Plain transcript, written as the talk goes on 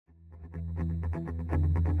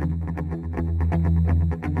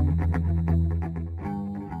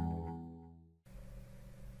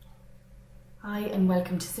Hi and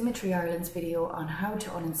welcome to Symetri Ireland's video on how to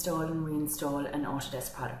uninstall and reinstall an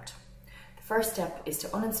Autodesk product. The first step is to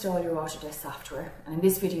uninstall your Autodesk software, and in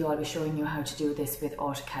this video I'll be showing you how to do this with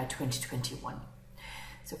AutoCAD 2021.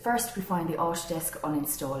 So first we find the Autodesk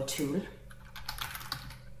Uninstall tool.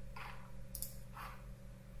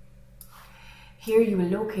 Here you will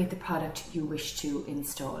locate the product you wish to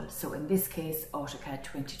install, so in this case AutoCAD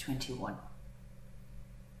 2021.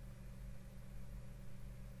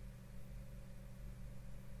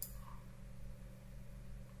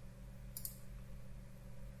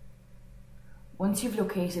 Once you've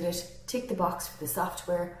located it, tick the box for the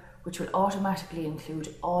software, which will automatically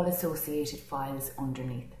include all associated files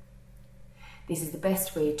underneath. This is the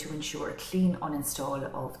best way to ensure a clean uninstall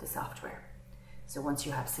of the software. So once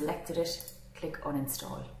you have selected it, click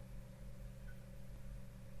Uninstall.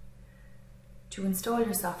 To install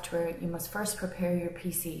your software, you must first prepare your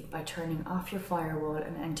PC by turning off your firewall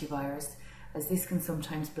and antivirus, as this can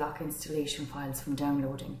sometimes block installation files from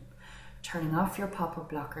downloading. Turning off your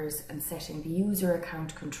pop-up blockers and setting the user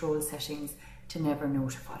account control settings to never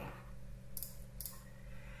notify.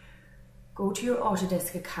 Go to your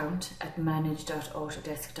Autodesk account at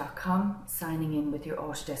manage.autodesk.com, signing in with your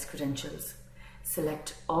Autodesk credentials.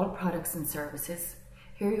 Select All Products and Services.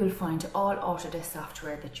 Here you'll find all Autodesk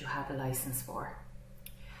software that you have a license for.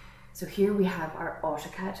 So here we have our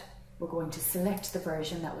AutoCAD. We're going to select the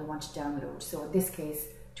version that we want to download. So in this case,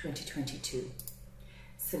 2022.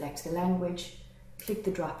 Select the language, click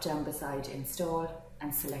the drop down beside Install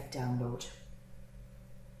and select Download.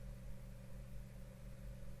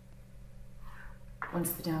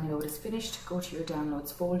 Once the download is finished, go to your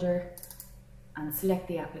Downloads folder and select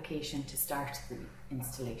the application to start the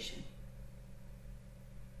installation.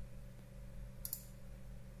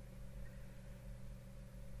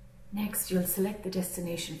 Next, you'll select the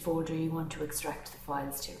destination folder you want to extract the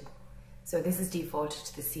files to. So this is defaulted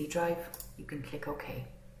to the C drive. You can click OK.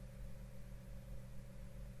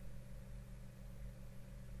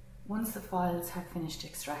 Once the files have finished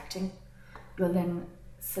extracting, you'll then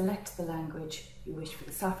select the language you wish for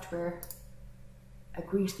the software,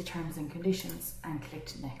 agree to the terms and conditions and click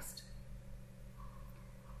Next.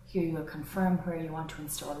 Here you will confirm where you want to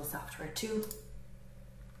install the software to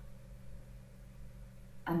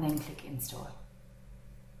and then click Install.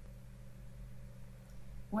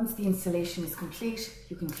 Once the installation is complete,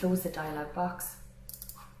 you can close the dialog box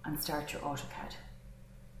and start your AutoCAD.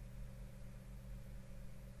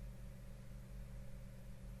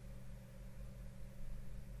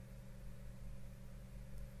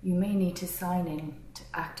 You may need to sign in to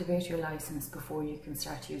activate your license before you can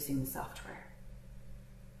start using the software.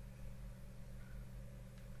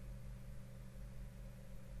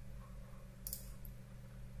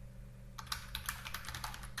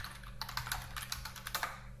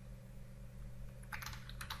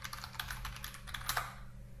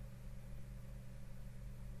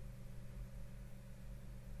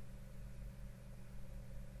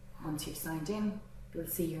 Once you've signed in, you'll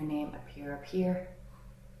see your name appear up here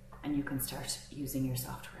and you can start using your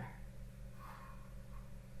software.